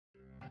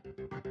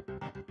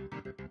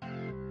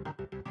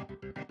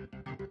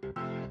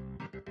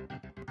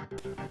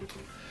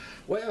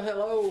Well,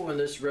 hello, and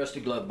this is Rusty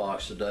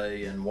Glovebox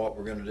today, and what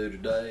we're going to do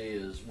today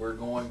is we're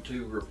going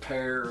to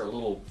repair a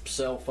little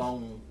cell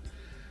phone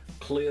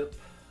clip.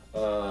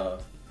 I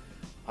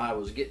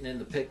was getting in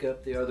the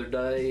pickup the other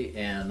day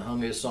and hung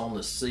this on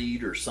the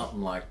seat or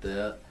something like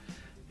that,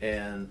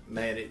 and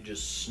man, it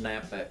just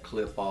snapped that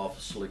clip off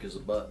as slick as a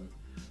button.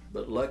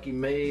 But lucky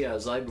me, I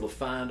was able to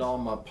find all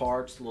my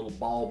parts, the little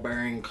ball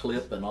bearing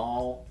clip and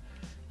all.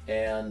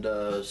 And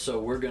so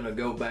we're going to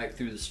go back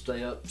through the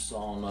steps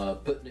on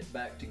putting it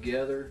back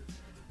together.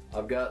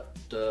 I've got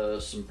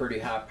some pretty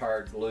high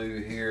powered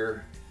glue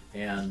here,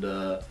 and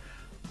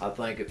I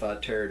think if I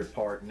tear it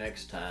apart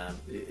next time,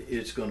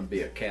 it's going to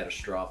be a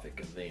catastrophic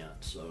event.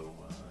 So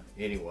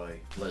anyway,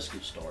 let's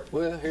get started.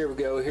 Well, here we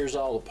go. Here's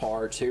all the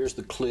parts. Here's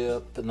the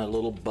clip and the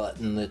little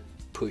button that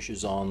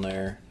pushes on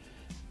there.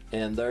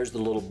 And there's the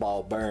little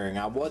ball bearing.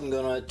 I wasn't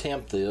going to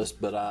attempt this,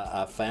 but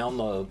I found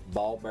the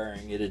ball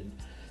bearing. It had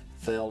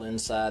fell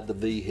inside the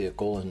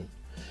vehicle,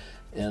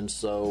 and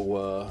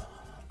so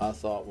I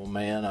thought, well,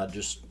 man,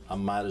 I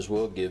might as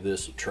well give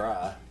this a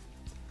try.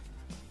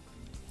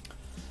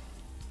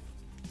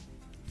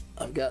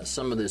 I've got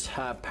some of this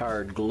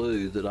high-powered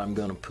glue that I'm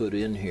going to put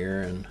in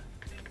here, and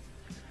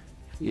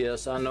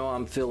yes, I know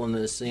I'm filling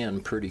this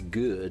in pretty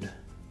good.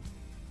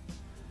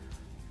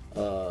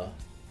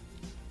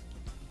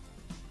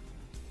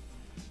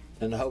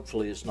 And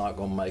hopefully it's not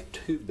going to make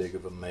too big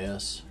of a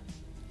mess.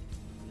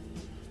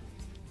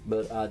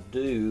 But I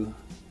do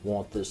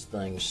want this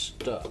thing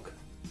stuck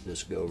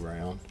this go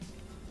round.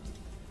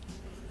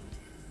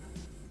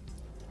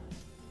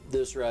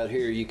 This right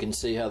here, you can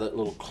see how that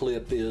little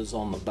clip is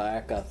on the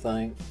back, I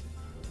think.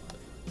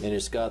 And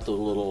it's got the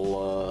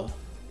little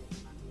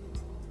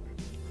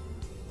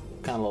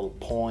kind of little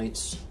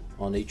points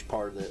on each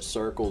part of that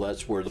circle.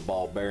 That's where the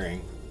ball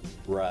bearing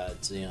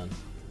rides in.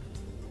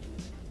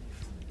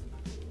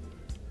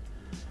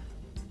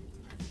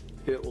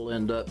 It will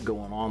end up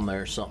going on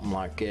there, something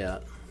like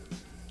that.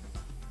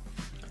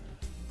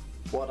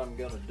 What I'm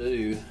going to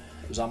do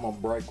is I'm going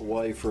to break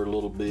away for a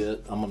little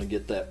bit. I'm going to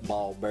get that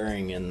ball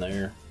bearing in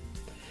there,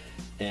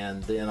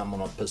 and then I'm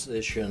going to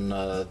position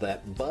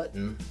that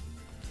button.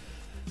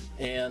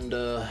 And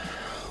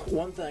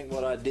one thing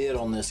what I did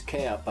on this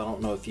cap, I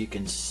don't know if you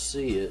can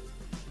see it,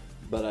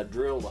 but I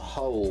drilled a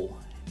hole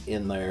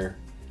in there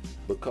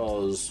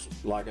because,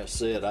 like I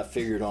said, I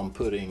figured on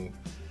putting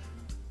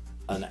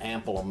an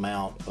ample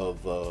amount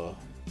of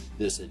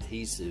this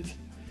adhesive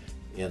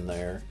in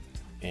there,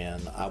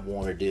 and I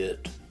wanted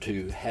it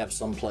to have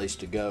some place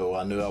to go.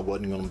 I knew I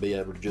wasn't going to be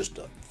able to just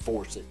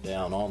force it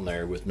down on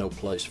there with no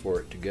place for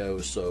it to go.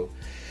 So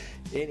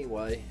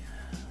anyway,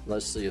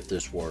 let's see if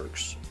this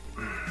works.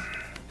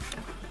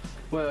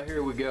 Well,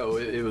 here we go.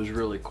 It was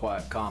really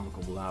quite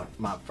comical.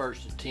 My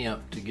first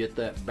attempt to get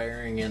that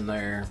bearing in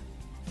there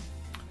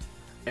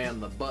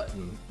and the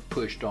button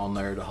pushed on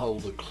there to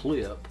hold the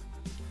clip.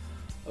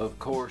 Of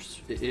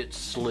course, it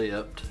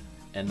slipped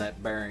and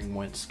that bearing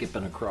went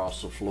skipping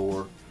across the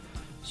floor.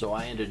 So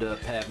I ended up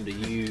having to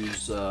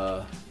use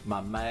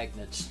my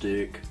magnet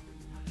stick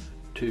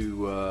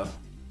to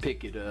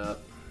pick it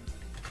up,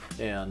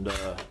 and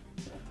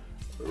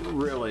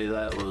really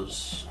that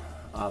was,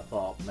 I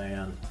thought,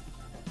 man,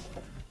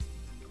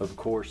 of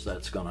course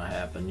that's gonna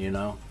happen, you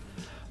know.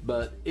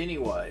 But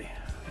anyway,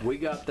 we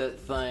got that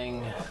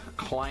thing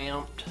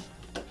clamped,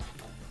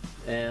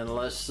 and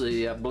let's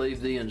see, I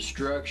believe the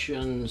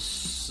instructions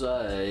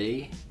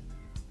say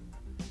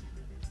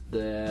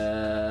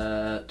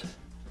that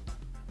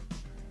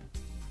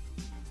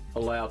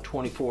allow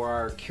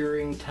 24-hour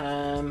curing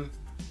time,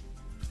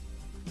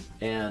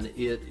 and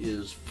it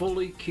is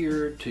fully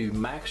cured to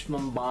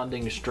maximum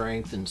bonding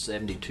strength in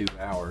 72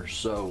 hours.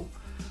 So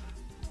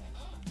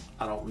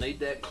I don't need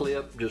that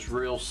clip just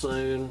real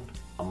soon.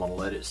 I'm gonna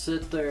let it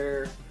sit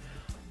there,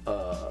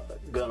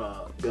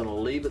 gonna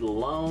leave it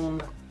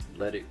alone,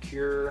 let it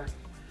cure,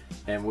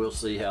 and we'll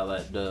see how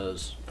that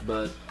does.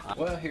 But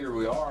well, here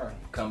we are.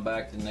 Come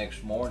back the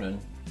next morning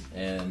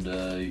and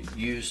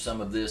use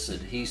some of this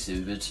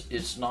adhesive.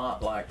 It's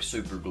not like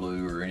super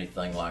glue or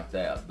anything like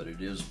that, but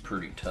it is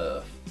pretty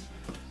tough,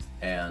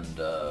 and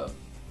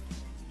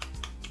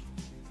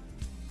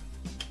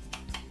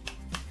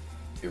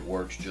it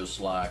works just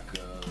like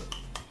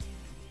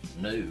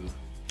new.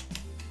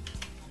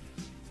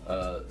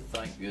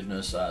 Thank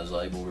goodness I was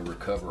able to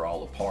recover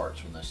all the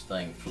parts when this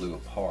thing flew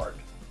apart.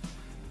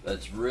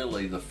 That's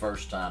really the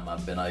first time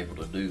I've been able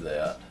to do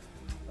that.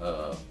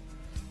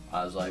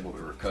 I was able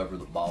to recover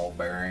the ball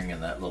bearing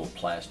and that little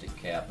plastic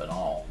cap and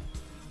all.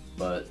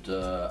 But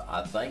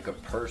I think a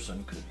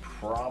person could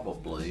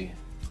probably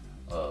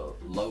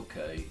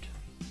locate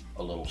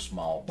a little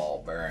small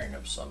ball bearing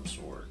of some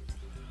sort.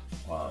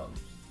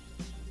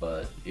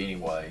 But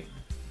anyway,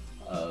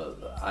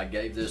 I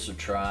gave this a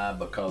try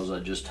because I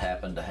just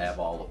happened to have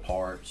all the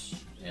parts,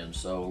 and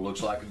so it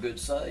looks like a good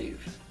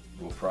save.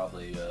 We'll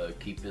probably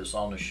keep this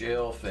on the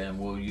shelf, and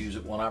we'll use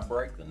it when I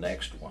break the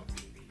next one.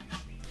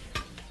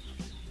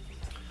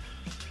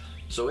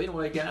 So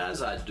anyway,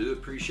 guys, I do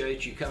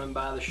appreciate you coming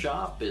by the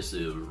shop. This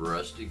is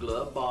Rusty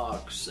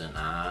Glovebox, and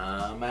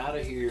I'm out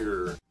of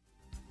here.